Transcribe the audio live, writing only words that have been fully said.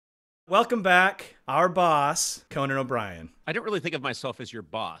Welcome back, our boss, Conan O'Brien. I don't really think of myself as your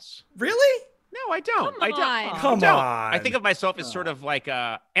boss. Really? No, I don't. Come on. Come on. I think of myself as sort of like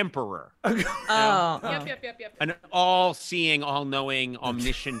a emperor. Yep. An all-seeing, all-knowing,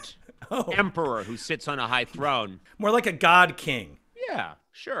 omniscient emperor who sits on a high throne. More like a god king. Yeah,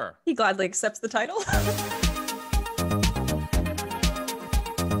 sure. He gladly accepts the title.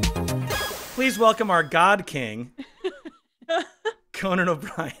 Please welcome our god king, Conan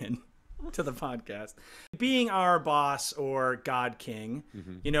O'Brien, to the podcast. Being our boss or god king,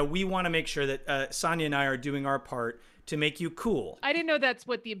 we want to make sure that Sonia and I are doing our part to make you cool. I didn't know that's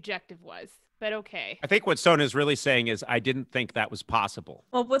what the objective was, but okay. I think what Sonia's really saying is I didn't think that was possible.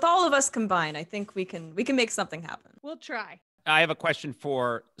 Well, with all of us combined, I think we can make something happen. We'll try. I have a question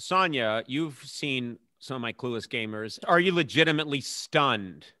for Sonia. You've seen some of my Clueless Gamers. Are you legitimately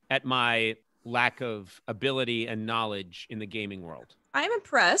stunned at my lack of ability and knowledge in the gaming world? I am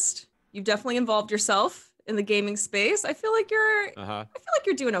impressed. You've definitely involved yourself in the gaming space. I feel like you're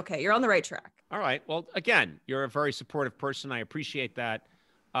doing okay. You're on the right track. All right. Well, again, you're a very supportive person. I appreciate that.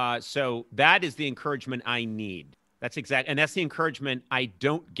 So that is the encouragement I need. That's the encouragement I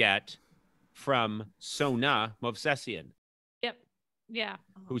don't get from Sona Movsesian. Yep. Yeah.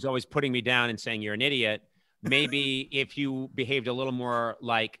 Who's always putting me down and saying you're an idiot. Maybe if you behaved a little more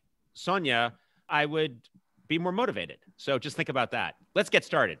like Sonia, I would be more motivated. So just think about that. Let's get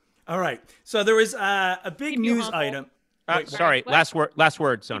started. All right. So there was a big news item. Sorry. Last word,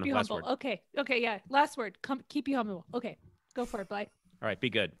 Sona. Last word. Okay. Yeah. Last word. Keep you humble. Okay. Go for it, Bly. All right. Be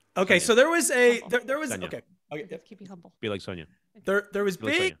good. Okay. Sonia. So there was Sonia. okay. Yep. Keep you humble. Be like Sonia. There was Be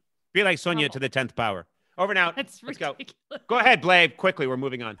like big. Sonia. Be like Sonia to the 10th power. Over and out. That's Let's ridiculous. go ahead, Blade. Quickly. We're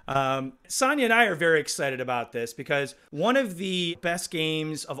moving on. Sonia and I are very excited about this because one of the best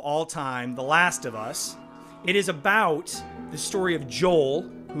games of all time, The Last of Us, it is about the story of Joel,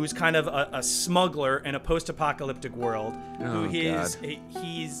 who's kind of a smuggler in a post-apocalyptic world. Is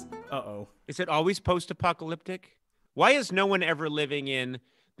it always post-apocalyptic? Why is no one ever living in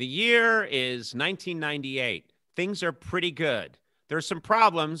the year is 1998? Things are pretty good. There's some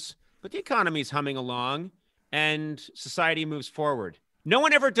problems, but the economy's humming along and society moves forward. No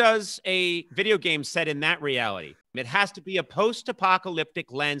one ever does a video game set in that reality. It has to be a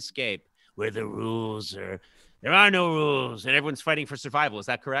post-apocalyptic landscape where there are no rules and everyone's fighting for survival. Is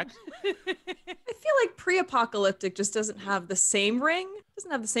that correct? I feel like pre-apocalyptic just doesn't have the same ring. Doesn't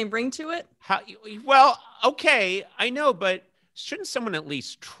have the same ring to it. Well, okay, I know, but shouldn't someone at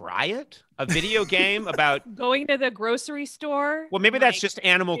least try it? A video game about going to the grocery store? Well, maybe that's just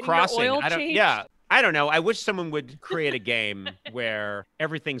Animal Crossing. I don't know. I wish someone would create a game where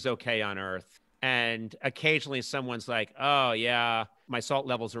everything's okay on Earth. And occasionally someone's like, oh, yeah, my salt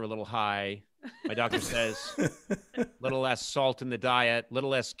levels are a little high. My doctor says a little less salt in the diet, little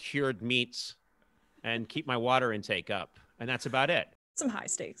less cured meats, and keep my water intake up. And that's about it. Some high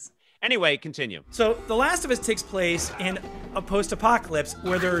stakes. Anyway, continue. So The Last of Us takes place in a post-apocalypse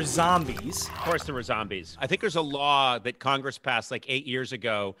where there are zombies. Of course there were zombies. I think there's a law that Congress passed like 8 years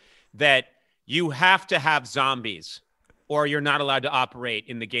ago that you have to have zombies or you're not allowed to operate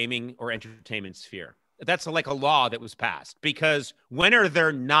in the gaming or entertainment sphere. That's like a law that was passed because when are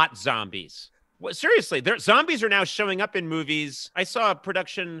there not zombies? Well, seriously, zombies are now showing up in movies. I saw a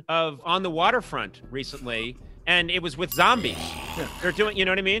production of On the Waterfront recently, and it was with zombies. They're doing, you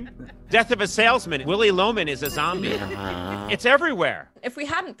know what I mean? Death of a Salesman. Willie Loman is a zombie. It's everywhere. If we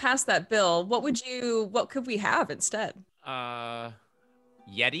hadn't passed that bill, what could we have instead? Yetis?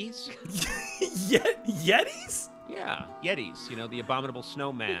 Yetis? Yeah, Yetis, the abominable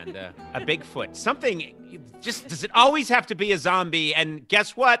snowman, a Bigfoot, something. Does it always have to be a zombie? And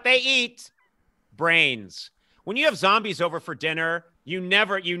guess what? They eat brains. When you have zombies over for dinner, you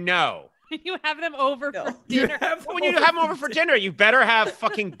know. You have them over for dinner. When you have them over for dinner, you better have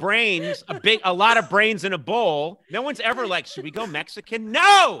fucking brains, a lot of brains in a bowl. No one's ever like, should we go Mexican?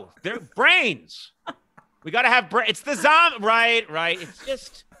 No, they're brains. We got to have brains. It's the zombie, right? It's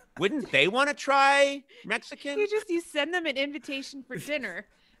just... Wouldn't they want to try Mexican? You send them an invitation for dinner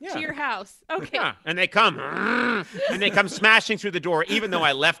to your house. Okay. Yeah, and they come smashing through the door, even though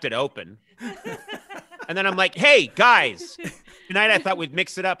I left it open. And then I'm like, hey, guys, tonight I thought we'd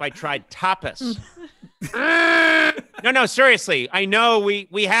mix it up. I tried tapas. No, seriously. I know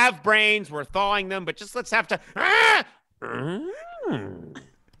we have brains. We're thawing them, but just let's have to.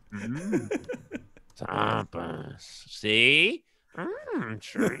 Tapas. See?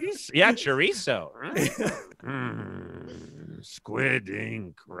 Chorizo. Yeah, chorizo. Squid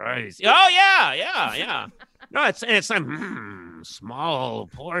ink rice. Oh, yeah. No, it's like small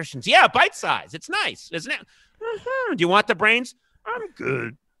portions. Yeah, bite size. It's nice, isn't it? Do you want the brains? I'm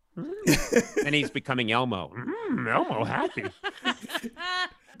good. And he's becoming Elmo. Elmo happy.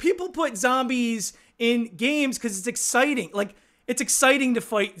 People put zombies in games because it's exciting. Like, it's exciting to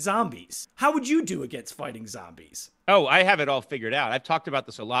fight zombies. How would you do against fighting zombies? Oh, I have it all figured out. I've talked about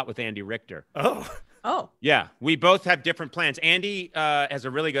this a lot with Andy Richter. Oh. Yeah, we both have different plans. Andy has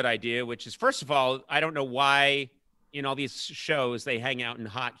a really good idea, which is, first of all, I don't know why in all these shows they hang out in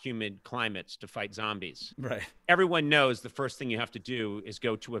hot, humid climates to fight zombies. Right. Everyone knows the first thing you have to do is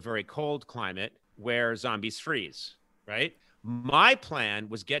go to a very cold climate where zombies freeze, right? My plan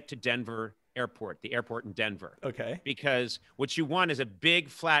was get to Denver Airport, the airport in Denver. Okay. Because what you want is a big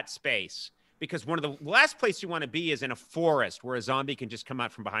flat space. Because one of the last place you want to be is in a forest where a zombie can just come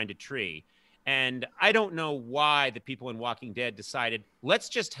out from behind a tree. And I don't know why the people in Walking Dead decided, let's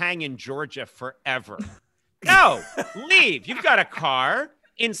just hang in Georgia forever. No, leave. You've got a car.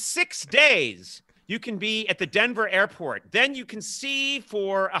 In 6 days, you can be at the Denver airport. Then you can see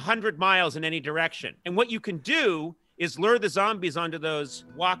for 100 miles in any direction. And what you can do is lure the zombies onto those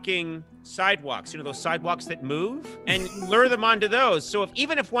walking sidewalks, those sidewalks that move, and lure them onto those. So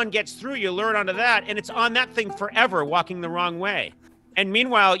even if one gets through, you lure it onto that, and it's on that thing forever, walking the wrong way. And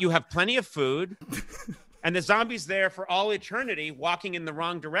meanwhile, you have plenty of food, and the zombie's there for all eternity, walking in the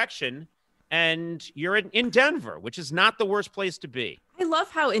wrong direction, and you're in Denver, which is not the worst place to be. I love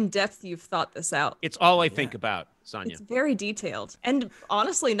how in-depth you've thought this out. It's all I think about, Sonia. It's very detailed and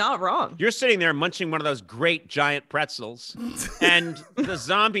honestly not wrong. You're sitting there munching one of those great giant pretzels and the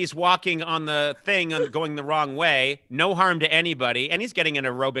zombie's walking on the thing and going the wrong way. No harm to anybody. And he's getting an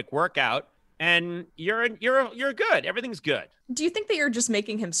aerobic workout and you're good. Everything's good. Do you think that you're just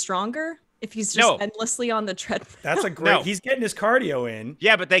making him stronger? If he's just endlessly on the treadmill. That's a great, he's getting his cardio in.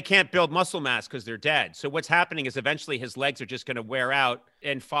 Yeah, but they can't build muscle mass because they're dead. So what's happening is eventually his legs are just going to wear out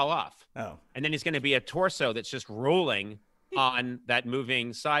and fall off. Oh. And then he's going to be a torso that's just rolling on that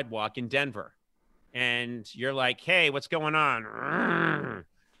moving sidewalk in Denver. And you're like, hey, what's going on?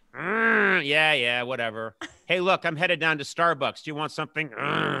 Yeah, whatever. Hey, look, I'm headed down to Starbucks. Do you want something?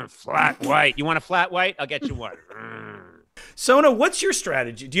 Flat white. You want a flat white? I'll get you one. Sona, what's your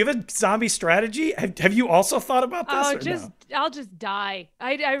strategy? Do you have a zombie strategy? Have you also thought about this? I'll just die.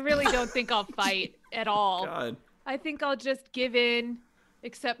 I really don't think I'll fight at all. God. I think I'll just give in,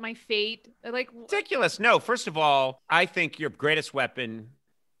 accept my fate. Ridiculous. No, first of all, I think your greatest weapon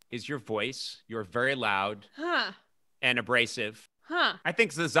is your voice. You're very loud and abrasive. I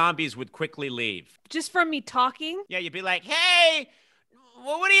think the zombies would quickly leave. Just from me talking? Yeah, you'd be like, hey,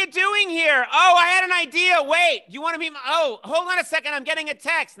 well, what are you doing here? Oh, I had an idea. Wait, you want to be? Oh, hold on a second. I'm getting a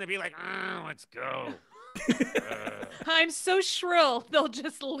text. And they'd be like, let's go. I'm so shrill. They'll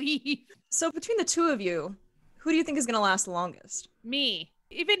just leave. So between the two of you, who do you think is going to last the longest? Me.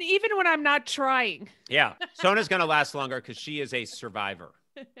 Even when I'm not trying. Yeah. Sona's going to last longer because she is a survivor.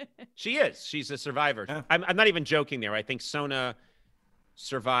 She is. She's a survivor. Yeah. I'm not even joking there. I think Sona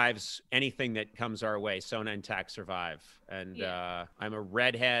survives anything that comes our way. Sona and Tak survive. And I'm a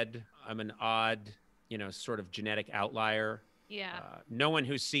redhead. I'm an odd, sort of genetic outlier. Yeah. No one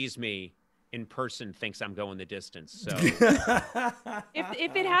who sees me in person thinks I'm going the distance. So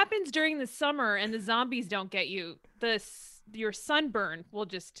if it happens during the summer and the zombies don't get you, your sunburn will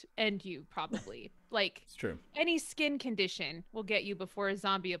just end you probably. Like, it's true. Any skin condition will get you before a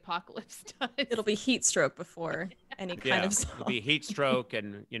zombie apocalypse does. It'll be heat stroke before any kind of zombie. It'll be heat stroke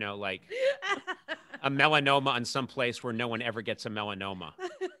and, like a melanoma on some place where no one ever gets a melanoma.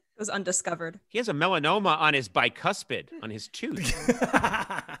 It was undiscovered. He has a melanoma on his bicuspid, on his tooth.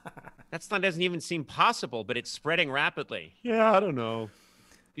 That doesn't even seem possible, but it's spreading rapidly. Yeah, I don't know.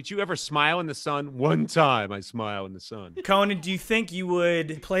 Did you ever smile in the sun? One time I smile in the sun. Conan, do you think you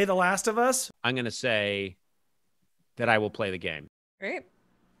would play The Last of Us? I'm going to say that I will play the game. Great.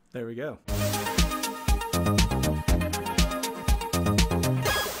 There we go.